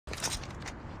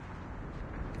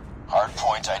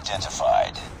Hardpoint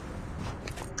identified.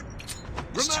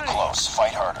 It's too close.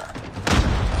 Fight harder.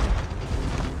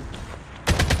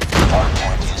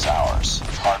 Hardpoint is ours.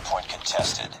 Hardpoint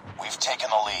contested. We've taken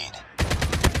the lead.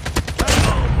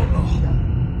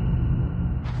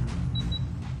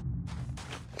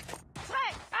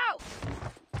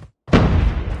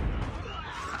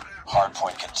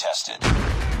 Hardpoint contested.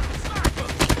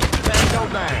 Go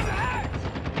bang.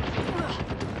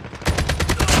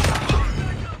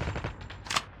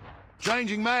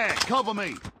 Changing mag. Cover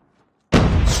me.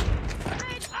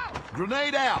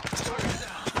 Grenade out.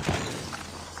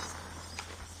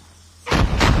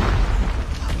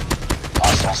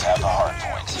 Hostiles have the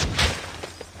hardpoint.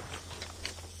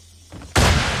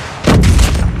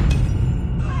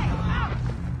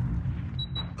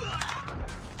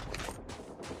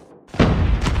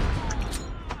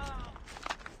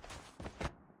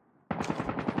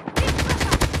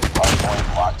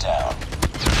 Hardpoint locked down.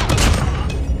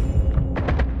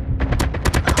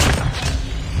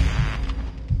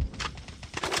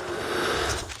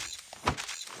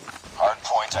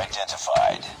 Hardpoint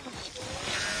identified.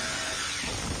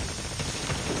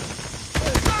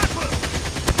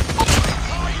 UAV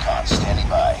recon standing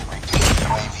by. Repeat,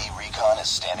 UAV recon is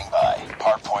standing by.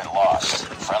 Hardpoint lost.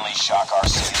 Friendly Shock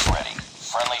RC is ready.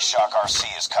 Friendly Shock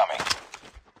RC is coming.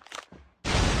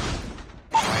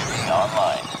 UAV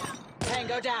online.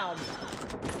 Tango down.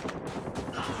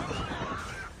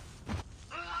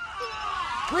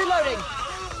 Reloading.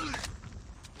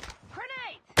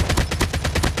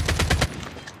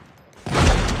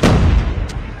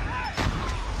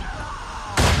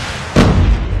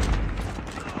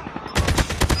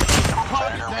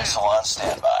 Predator missile on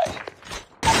standby.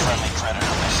 Friendly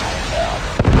Predator missile inbound.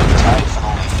 Tied for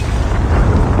the lead.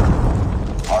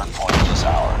 Hardpoint is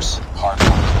ours.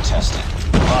 Hardpoint contested.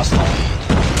 Lost the lead.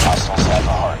 Hostiles have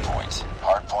the hardpoint.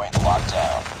 Hardpoint locked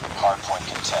down. Hardpoint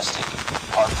contested.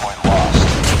 Hardpoint lost.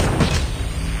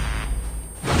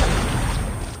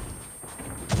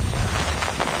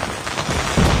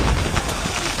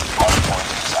 Hardpoint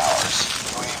is ours.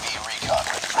 UAV recon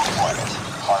ready for deployment.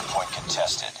 Hardpoint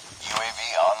contested. UAV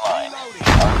online.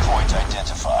 Hardpoint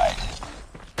identified.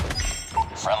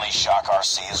 Friendly Shock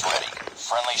RC is ready.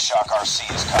 Friendly Shock RC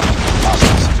is coming.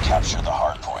 Hostiles have captured the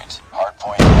hardpoint.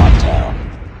 Hardpoint locked down.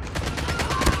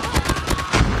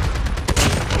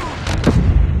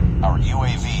 Our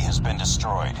UAV has been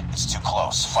destroyed. It's too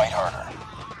close. Fight harder.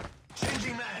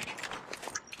 Changing mag.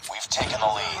 We've taken the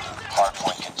lead.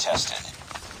 Hardpoint contested.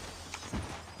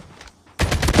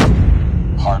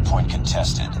 Hardpoint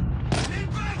contested.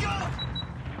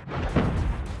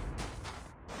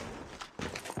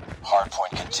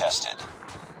 Hardpoint contested.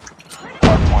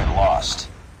 Hardpoint lost.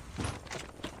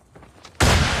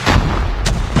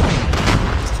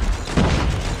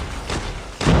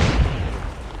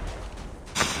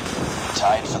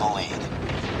 Tied for the lead.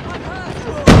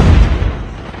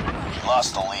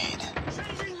 Lost the lead.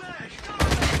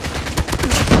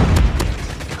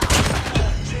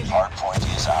 Hardpoint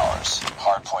is ours.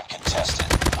 Hardpoint contested.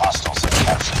 Hostiles have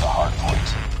captured the hardpoint.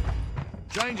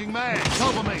 Changing mag.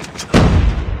 Cover me.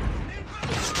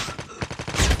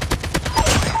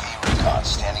 UAV recon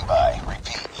standing by.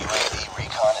 Repeat, UAV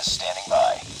recon is standing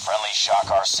by. Friendly Shock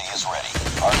RC is ready.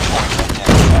 Hardpoint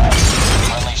identified.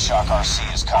 Friendly Shock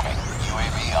RC is coming.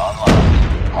 UAV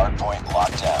online. Hardpoint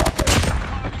locked down.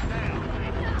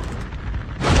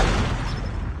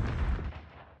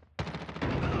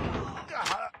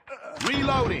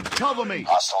 Reloading. Cover me.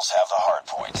 Hostiles have the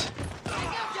hardpoint.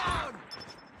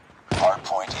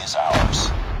 Hardpoint is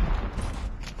ours.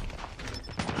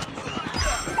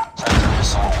 Predator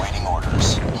missile awaiting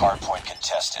orders. Hardpoint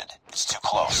contested. It's too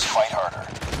close. Fight harder.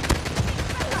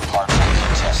 Hardpoint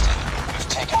contested. We've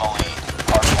taken the lead.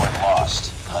 Hardpoint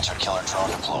lost. Hunter-killer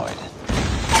drone deployed.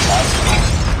 Tied for the lead.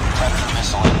 Predator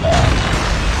missile inbound.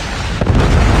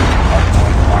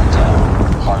 Hardpoint locked down.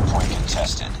 Hardpoint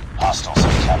contested. Hostiles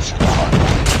have captured the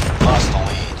hardpoint. Lost the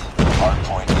lead.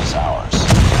 Hardpoint is ours.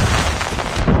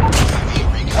 UAV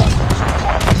recon ready for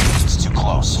deployment. It's too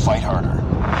close. Fight harder.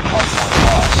 Hardpoint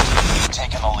lost. We've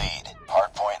taken the lead.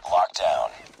 Hardpoint locked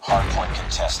down. Hardpoint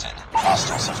contested.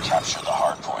 Hostiles have captured the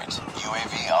hardpoint.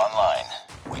 UAV online.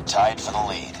 We tied for the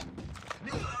lead.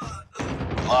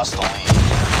 We lost the lead.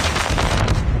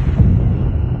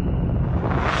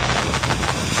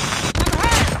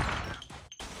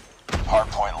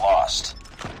 Hardpoint lost.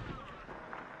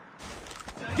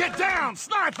 Get down,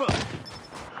 sniper!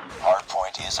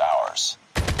 Hardpoint is ours.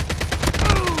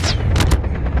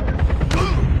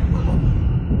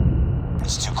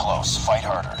 It's too close. Fight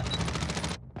harder.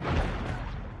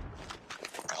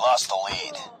 We lost the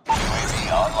lead.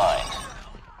 UAV online.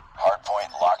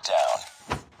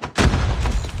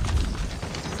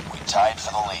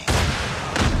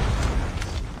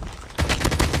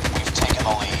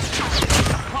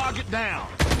 down.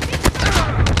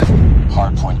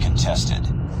 Hardpoint contested.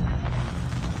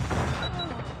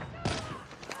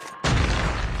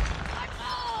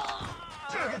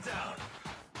 Target down.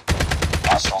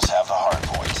 Hostiles have the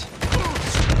hardpoint.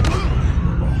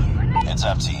 Heads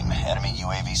up, team. Enemy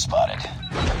UAV spotted.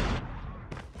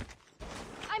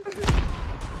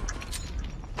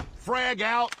 Frag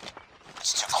out.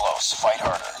 It's too close. Fight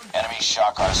harder. Enemy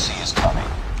Shock RC is coming.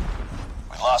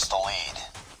 We lost the lead.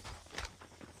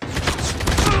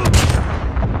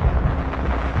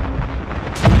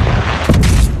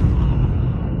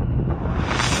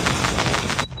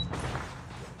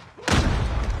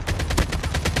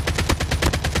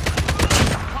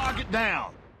 Target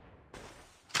down.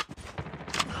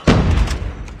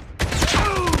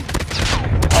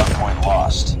 Hardpoint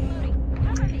lost.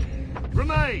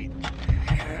 Grenade.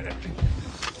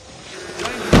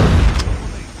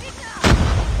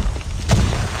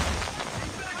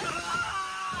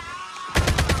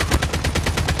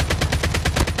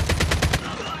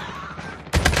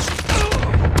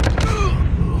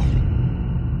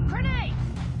 Grenade!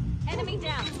 Enemy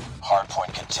down.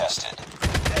 Hardpoint contested.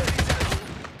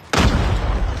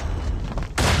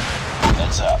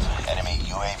 Heads up. Enemy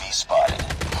UAV spotted.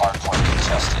 Hardpoint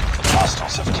contested.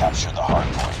 Hostiles have captured the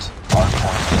hardpoint.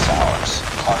 Hardpoint is ours.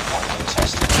 Hardpoint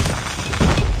contested.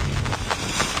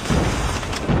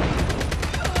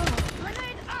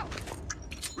 Grenade out!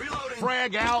 Reloading.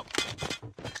 Frag out.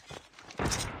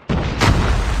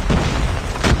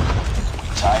 We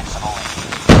tied for the lead.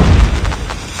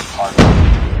 Hardpoint.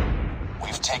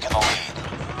 We've taken the lead.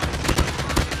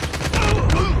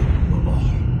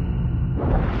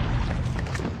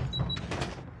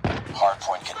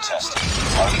 Hardpoint contested.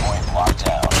 Hardpoint locked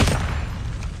down.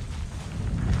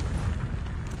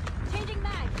 Changing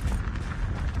mag.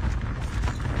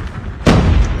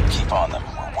 Keep on them.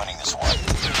 We're winning this one.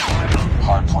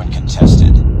 Hardpoint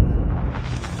contested.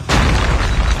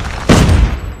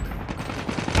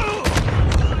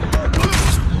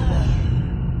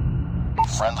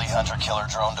 Friendly hunter-killer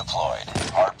drone deployed.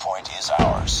 Hardpoint is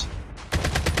ours.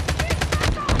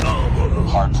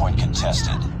 Hardpoint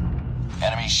contested.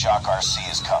 Enemy Shock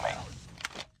RC is coming.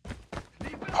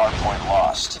 Hardpoint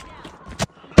lost.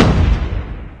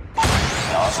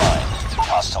 UAV online.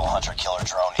 Hostile hunter-killer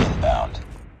drone inbound.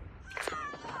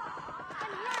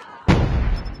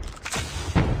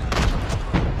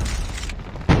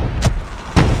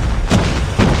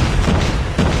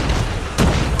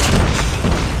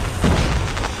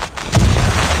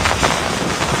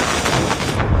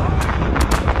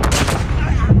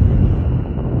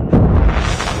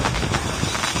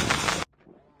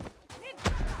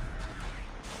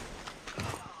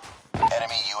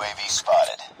 Enemy UAV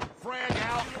spotted. Frag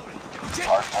out.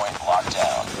 Hardpoint locked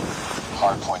down.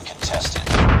 Hardpoint contested.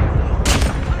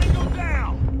 Tango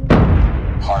down.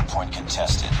 Hardpoint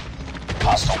contested.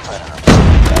 Hostile predator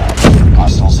missile down.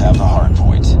 Hostiles have the hardpoint.